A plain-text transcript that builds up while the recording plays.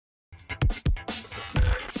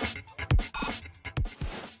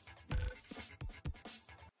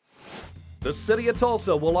The City of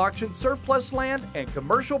Tulsa will auction surplus land and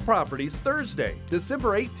commercial properties Thursday,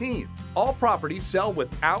 December 18th. All properties sell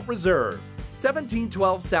without reserve.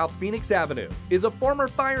 1712 South Phoenix Avenue is a former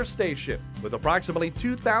fire station with approximately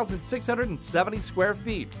 2,670 square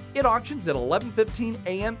feet. It auctions at 11:15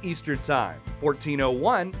 a.m. Eastern Time.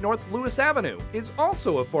 1401 North Lewis Avenue is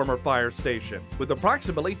also a former fire station with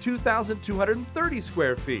approximately 2,230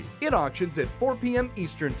 square feet. It auctions at 4 p.m.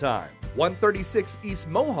 Eastern Time. 136 East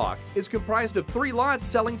Mohawk is comprised of 3 lots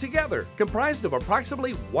selling together, comprised of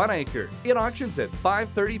approximately 1 acre. It auctions at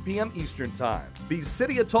 5:30 p.m. Eastern Time. These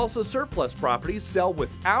City of Tulsa surplus properties sell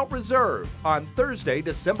without reserve on Thursday,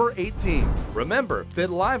 December 18th. Remember, bid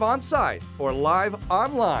live on site or live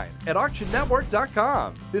online at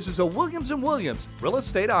auctionnetwork.com. This is a Williams & Williams real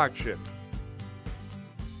estate auction.